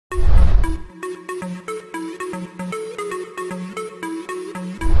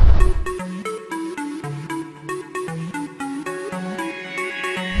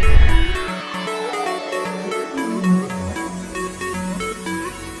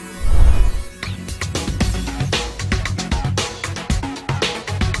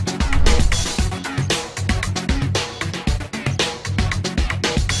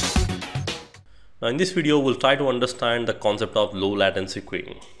In this video, we'll try to understand the concept of low latency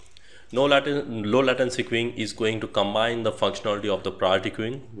queuing. Low latency queuing is going to combine the functionality of the priority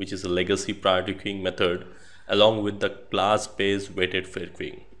queuing, which is a legacy priority queuing method, along with the class-based weighted fair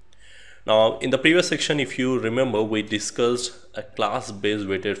queuing. Now, in the previous section, if you remember, we discussed a class-based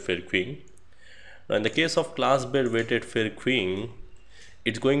weighted fair queuing. Now, in the case of class-based weighted fair queuing,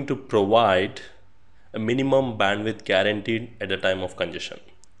 it's going to provide a minimum bandwidth guaranteed at the time of congestion.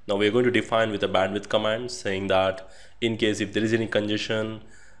 Now we are going to define with a bandwidth command saying that in case if there is any congestion,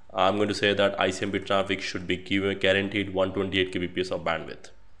 I'm going to say that ICMP traffic should be guaranteed 128 kbps of bandwidth.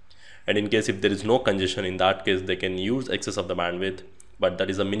 And in case if there is no congestion, in that case they can use excess of the bandwidth, but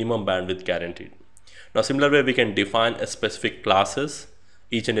that is a minimum bandwidth guaranteed. Now similar way we can define a specific classes.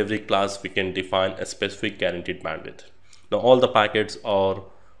 Each and every class we can define a specific guaranteed bandwidth. Now all the packets are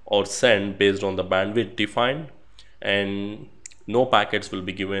sent based on the bandwidth defined, and no packets will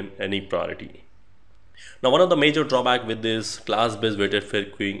be given any priority. Now one of the major drawback with this class-based weighted fair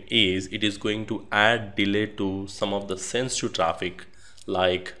queuing is it is going to add delay to some of the sensitive traffic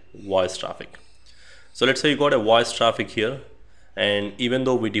like voice traffic. So let's say you got a voice traffic here, and even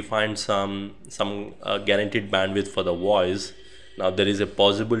though we defined some guaranteed bandwidth for the voice, now there is a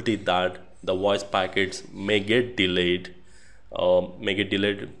possibility that the voice packets may get delayed.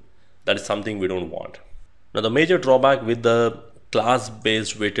 That is something we don't want. Now the major drawback with the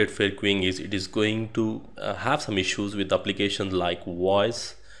class-based weighted fair queuing is it is going to have some issues with applications like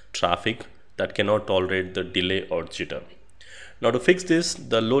voice traffic that cannot tolerate the delay or jitter. Now to fix this,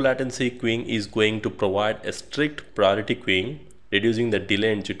 the low latency queuing is going to provide a strict priority queuing, reducing the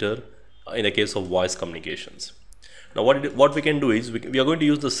delay and jitter in the case of voice communications. Now what we can do is we are going to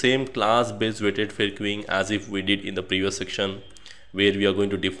use the same class-based weighted fair queuing as if we did in the previous section, where we are going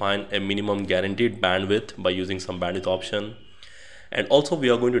to define a minimum guaranteed bandwidth by using some bandwidth option. And also we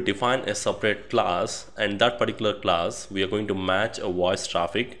are going to define a separate class, and that particular class we are going to match a voice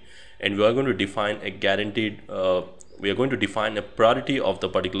traffic, and we are going to define a guaranteed we are going to define a priority of the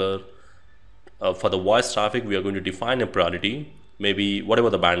particular for the voice traffic. We are going to define a priority, maybe whatever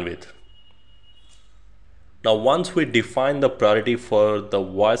the bandwidth. Now once we define the priority for the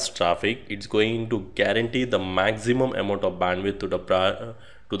voice traffic, it's going to guarantee the maximum amount of bandwidth to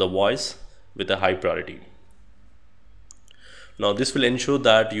the voice with a high priority. Now this will ensure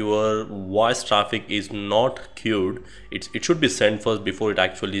that your voice traffic is not queued. It should be sent first before it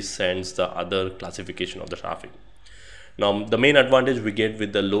actually sends the other classification of the traffic. Now the main advantage we get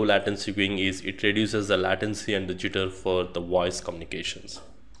with the low latency queuing is it reduces the latency and the jitter for the voice communications.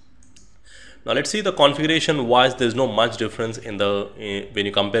 Now let's see the configuration wise. There's no much difference in when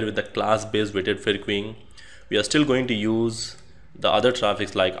you compare with the class-based weighted fair queuing. We are still going to use the other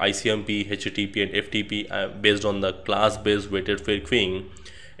traffics like ICMP, HTTP and FTP based on the class-based weighted fair queuing,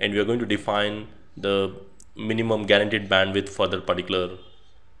 and we are going to define the minimum guaranteed bandwidth for the particular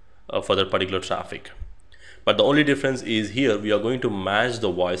traffic. But the only difference is here we are going to match the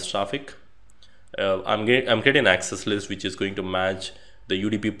voice traffic. I'm creating an access list which is going to match the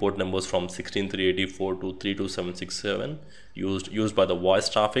UDP port numbers from 16384 to 32767 used by the voice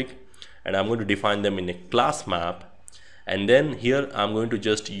traffic, and I'm going to define them in a class map. And then here I'm going to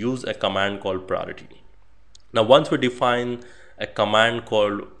just use a command called priority. Now once we define a command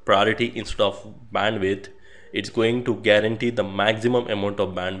called priority instead of bandwidth, it's going to guarantee the maximum amount of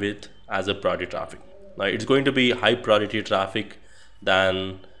bandwidth as a priority traffic. Now it's going to be high priority traffic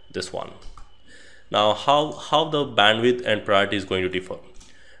than this one. Now how the bandwidth and priority is going to differ.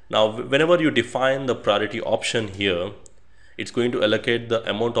 Now whenever you define the priority option here, it's going to allocate the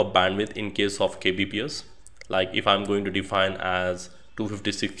amount of bandwidth in case of kbps. Like if I'm going to define as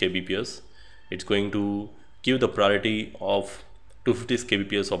 256 kbps, it's going to give the priority of 256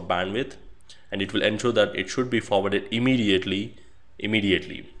 kbps of bandwidth, and it will ensure that it should be forwarded immediately.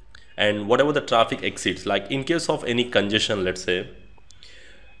 And whatever the traffic exceeds, like in case of any congestion, let's say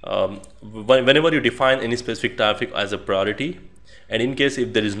whenever you define any specific traffic as a priority, and in case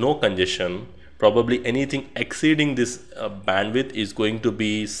if there is no congestion, probably anything exceeding this bandwidth is going to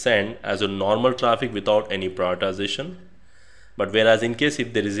be sent as a normal traffic without any prioritization. But whereas in case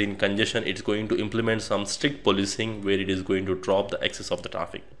if there is in congestion, it's going to implement some strict policing where it is going to drop the excess of the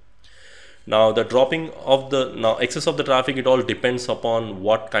traffic. Now the dropping of the excess of the traffic, it all depends upon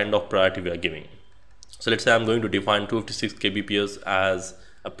what kind of priority we are giving. So let's say I'm going to define 256 kbps as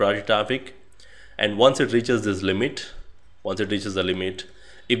a priority traffic, and once it reaches the limit,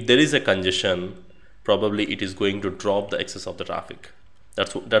 if there is a congestion, probably it is going to drop the excess of the traffic.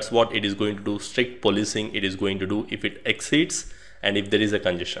 That's what it is going to do. Strict policing it is going to do if it exceeds and if there is a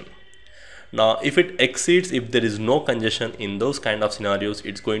congestion. Now if there is no congestion in those kind of scenarios,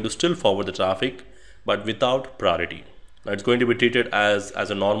 it's going to still forward the traffic, but without priority. Now it's going to be treated as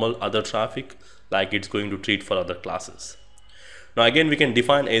a normal other traffic, like it's going to treat for other classes. Now again, we can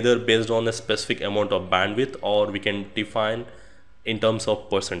define either based on a specific amount of bandwidth, or we can define in terms of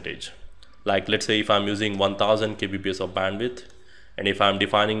percentage. Like let's say if I'm using 1000 kbps of bandwidth, and if I'm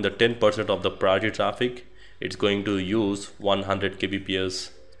defining the 10% of the priority traffic, it's going to use 100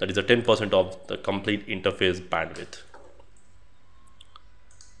 kbps, that is the 10% of the complete interface bandwidth.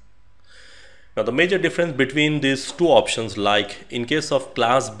 Now the major difference between these two options, like in case of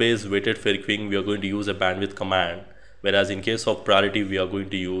class-based weighted fair queuing, we are going to use a bandwidth command, whereas in case of priority, we are going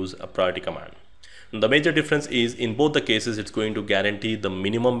to use a priority command. And the major difference is in both the cases, it's going to guarantee the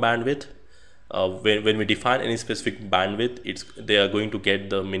minimum bandwidth. When we define any specific bandwidth, they are going to get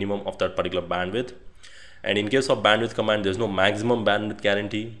the minimum of that particular bandwidth. And in case of bandwidth command, there's no maximum bandwidth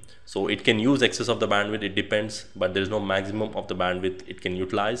guarantee. So it can use excess of the bandwidth, it depends, but there's no maximum of the bandwidth it can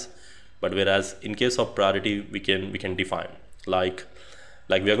utilize. But whereas in case of priority, we can define like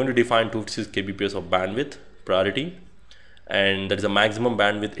we are going to define 256 kbps of bandwidth priority, and that is a maximum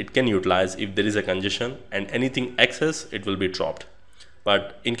bandwidth it can utilize if there is a congestion, and anything excess it will be dropped.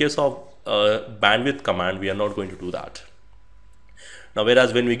 But in case of bandwidth command, we are not going to do that. Now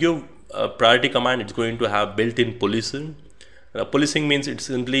whereas when we give a priority command, it's going to have built-in policing. Policing means it's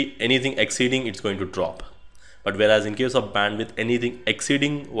simply anything exceeding, it's going to drop. But whereas in case of bandwidth, anything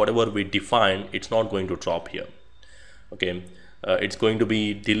exceeding whatever we define, it's not going to drop here. Okay, it's going to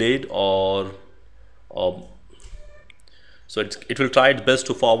be delayed, or so it will try its best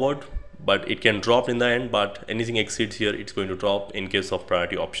to forward, but it can drop in the end. But anything exceeds here, it's going to drop in case of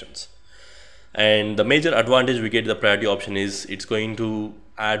priority options. And the major advantage we get the priority option is it's going to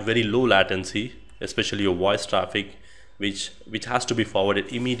add very low latency, especially your voice traffic, which has to be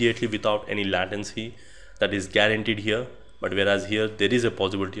forwarded immediately without any latency. That is guaranteed here, but whereas here there is a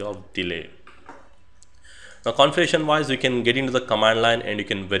possibility of delay. Now configuration wise, you can get into the command line and you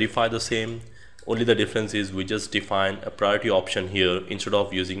can verify the same. Only the difference is we just define a priority option here instead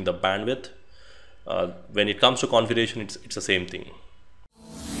of using the bandwidth. When it comes to configuration, it's the same thing.